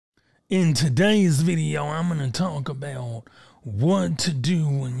In today's video, I'm going to talk about what to do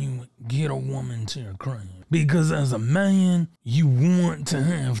when you get a woman to your crib. Because as a man, you want to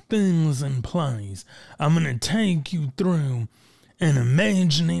have things in place. I'm going to take you through an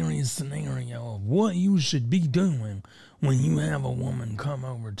imaginary scenario of what you should be doing when you have a woman come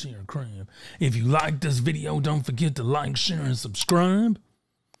over to your crib. If you like this video, don't forget to like, share, and subscribe.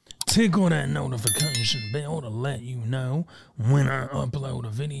 Tickle that notification bell to let you know when I upload a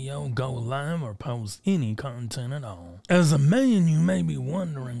video, go live, or post any content at all. As a man, you may be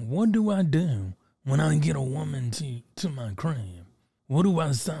wondering, what do I do when I get a woman to my crib? What do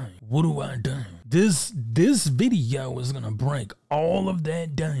I say? What do I do? This video is going to break all of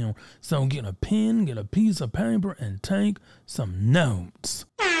that down. So get a pen, get a piece of paper, and take some notes.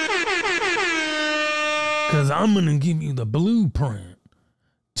 Because I'm going to give you the blueprint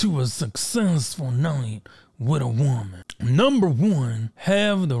to a successful night with a woman. Number one,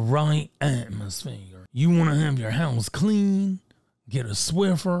 have the right atmosphere. You want to have your house clean, get a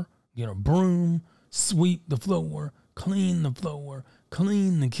Swiffer, get a broom, sweep the floor, clean the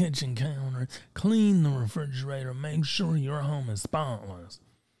kitchen counter, clean the refrigerator, make sure your home is spotless.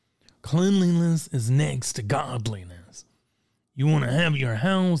 Cleanliness is next to godliness. You want to have your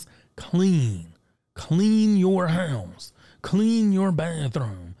house clean. Clean your house. Clean your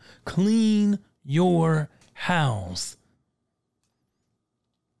bathroom. Clean your house.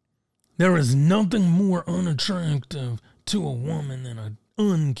 There is nothing more unattractive to a woman than an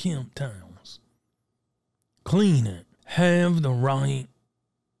unkempt house. Clean it. Have the right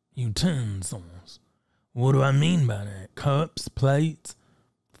utensils. What do I mean by that? Cups, plates,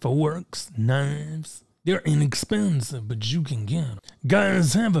 forks, knives. They're inexpensive, but you can get them.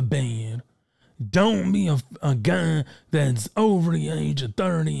 Guys, have a bed. Don't be a guy that's over the age of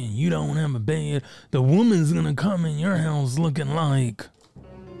 30 and you don't have a bed. The woman's gonna come in your house looking like...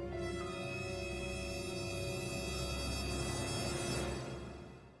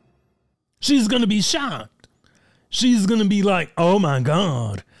 she's gonna be shocked. She's gonna be like, oh my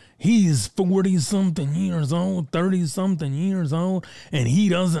God, he's 40-something years old, 30-something years old, and he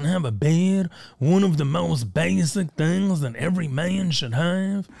doesn't have a bed. One of the most basic things that every man should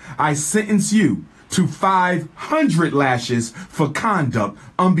have. I sentence you to 500 lashes for conduct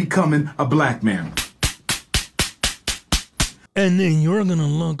unbecoming a black man. And then you're gonna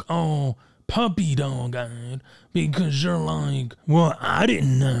look all puppy dog-eyed because you're like, well, I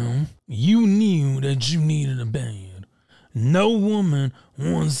didn't know. You knew that you needed a bed. No woman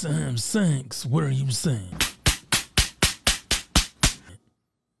wants to have sex where you sit.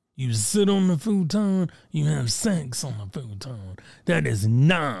 You sit on the futon, you have sex on the futon. That is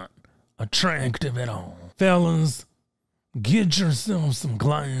not attractive at all. Fellas, get yourself some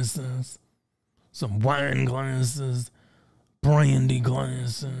glasses, some wine glasses, brandy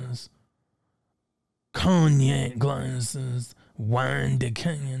glasses, cognac glasses, wine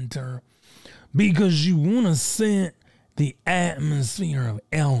decanter, because you want to set the atmosphere of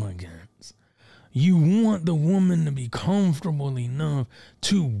elegance. You want the woman to be comfortable enough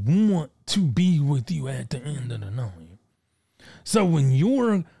to want to be with you at the end of the night. So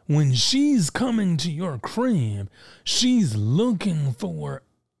when she's coming to your crib, she's looking for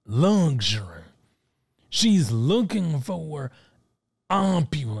luxury. She's looking for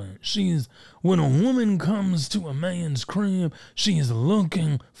opulence. When a woman comes to a man's crib, she's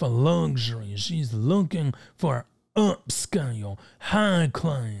looking for luxury. She's looking for upscale, high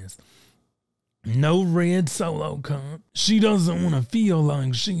class. No red Solo cup. She doesn't want to feel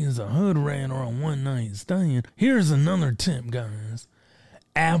like she is a hood rat or a one-night stand. Here's another tip, guys.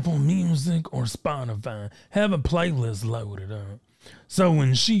 Apple Music or Spotify. Have a playlist loaded up. So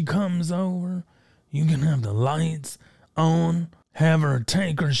when she comes over, you can have the lights on. Have her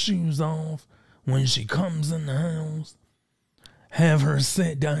take her shoes off when she comes in the house. Have her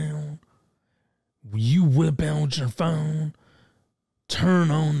sit down. You whip out your phone. Turn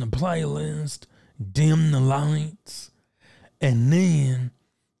on the playlist. Dim the lights. And then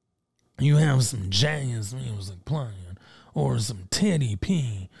you have some jazz music playing. Or some Teddy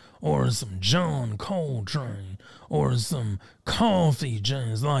P. Or some John Coltrane. Or some coffee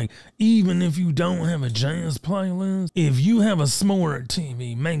jazz. Like, even if you don't have a jazz playlist, if you have a smart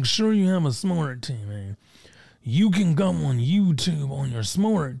TV, make sure you have a smart TV. You can go on YouTube on your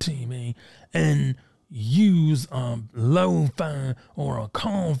smart TV and use a lo-fi or a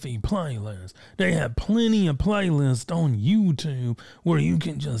coffee playlist. They have plenty of playlists on YouTube where you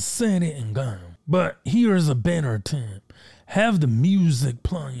can just set it and go. But here's a better tip. Have the music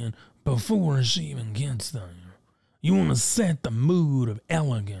playing before she even gets there. You want to set the mood of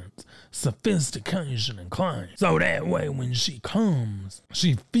elegance, sophistication, and class. So that way when she comes,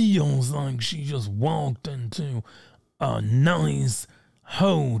 she feels like she just walked into a nice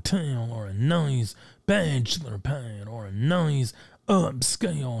hotel or a nice bachelor pad or a nice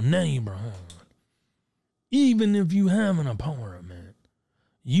upscale neighborhood. Even if you have an apartment,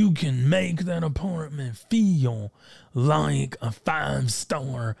 you can make that apartment feel like a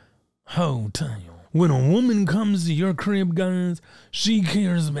 5-star hotel. When a woman comes to your crib, guys, she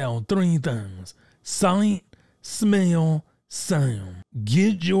cares about 3 things: sight, smell, sound.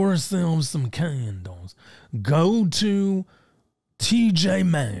 Get yourself some candles. Go to TJ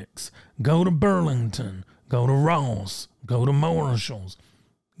Maxx. Go to Burlington. Go to Ross. Go to Marshall's.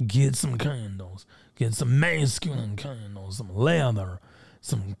 Get some candles. Get some masculine candles, some leather,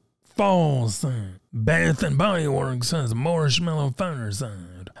 some fall scent. Bath and Body Works has marshmallow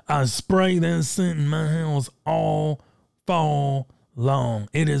fireside. I spray that scent in my house all fall long.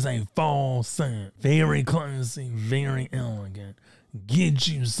 It is a fall scent. Very classy, very elegant. Get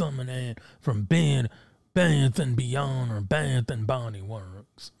you some of that from Bath and Beyond or Bath and Body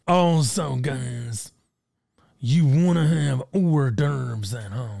Works. Also, guys, you want to have hors d'oeuvres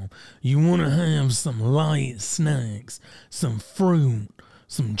at home. You want to have some light snacks, some fruit,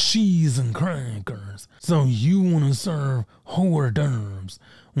 some cheese and crackers. So you want to serve hors d'oeuvres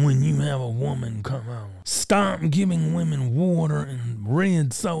when you have a woman come on. Stop giving women water in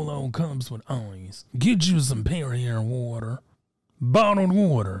red Solo cups with ice. Get you some Perrier water. Bottled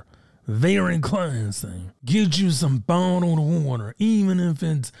water. Very classy. Get you some bottled water, even if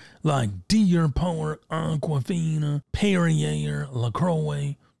it's like Deer Park, Aquafina, Perrier,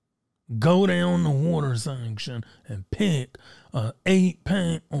 LaCroix. Go down the water section and pick a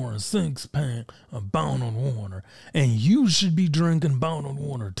 8-pack or a 6-pack of bottled water. And you should be drinking bottled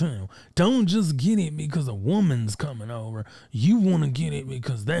water too. Don't just get it because a woman's coming over. You want to get it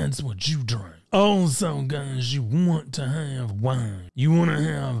because that's what you drink. Also, guys, you want to have wine. You want to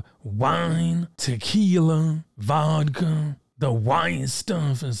have wine, tequila, vodka. The white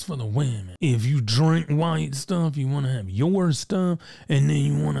stuff is for the women. If you drink white stuff, you want to have your stuff, and then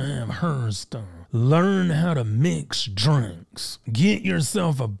you want to have her stuff. Learn how to mix drinks. Get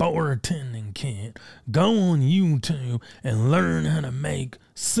yourself a bartending kit. Go on YouTube and learn how to make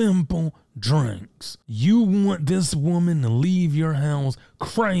simple drinks. You want this woman to leave your house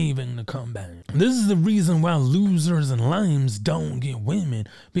craving to come back. This is the reason why losers and lames don't get women,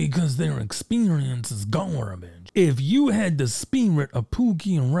 because their experience is garbage. If you had the spirit of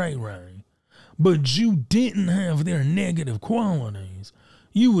Pookie and Ray Ray, but you didn't have their negative qualities,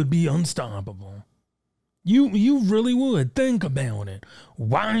 you would be unstoppable. You really would. Think about it.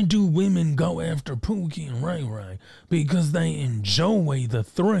 Why do women go after Pookie and Ray Ray? Because they enjoy the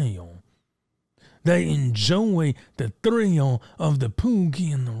thrill. They enjoy the thrill of the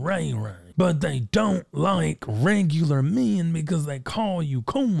Pookie and the Ray Ray. But they don't like regular men because they call you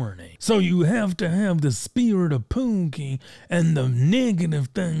corny. So you have to have the spirit of Pookie and the negative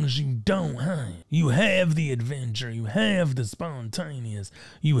things you don't have. You have the adventure. You have the spontaneous.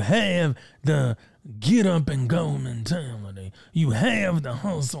 You have the get up and go mentality. You have the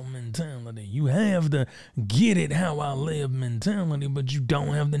hustle mentality. You have the get it how I live mentality, but you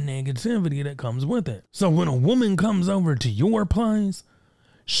don't have the negativity that comes with it. So when a woman comes over to your place,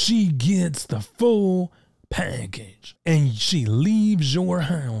 she gets the full package and she leaves your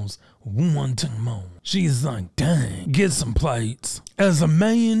house wanting more. She's like, dang, get some plates. As a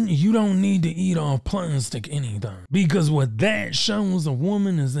man, you don't need to eat off plastic anything, because what that shows a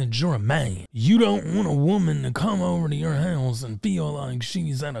woman is that you're a man. You don't want a woman to come over to your house and feel like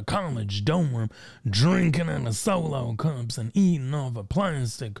she's at a college dorm drinking out of Solo cups and eating off of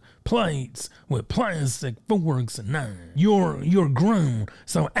plastic plates with plastic forks and knives. You're grown,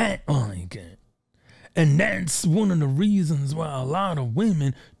 so act like it. And that's one of the reasons why a lot of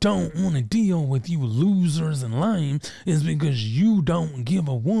women don't want to deal with you losers and lame, is because you don't give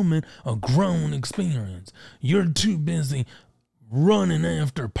a woman a grown experience. You're too busy running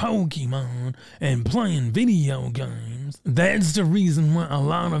after Pokemon and playing video games. That's the reason why a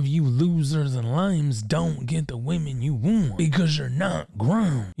lot of you losers and lames don't get the women you want, because you're not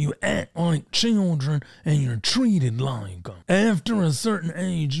grown. You act like children and you're treated like them. After a certain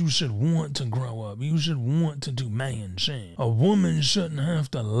age, you should want to grow up. You should want to do man shit. A woman shouldn't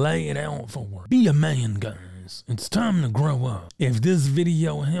have to lay it out for her. Be a man, guys. It's time to grow up. If this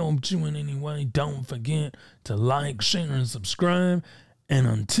video helped you in any way, don't forget to like, share, and subscribe. And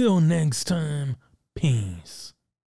until next time, peace.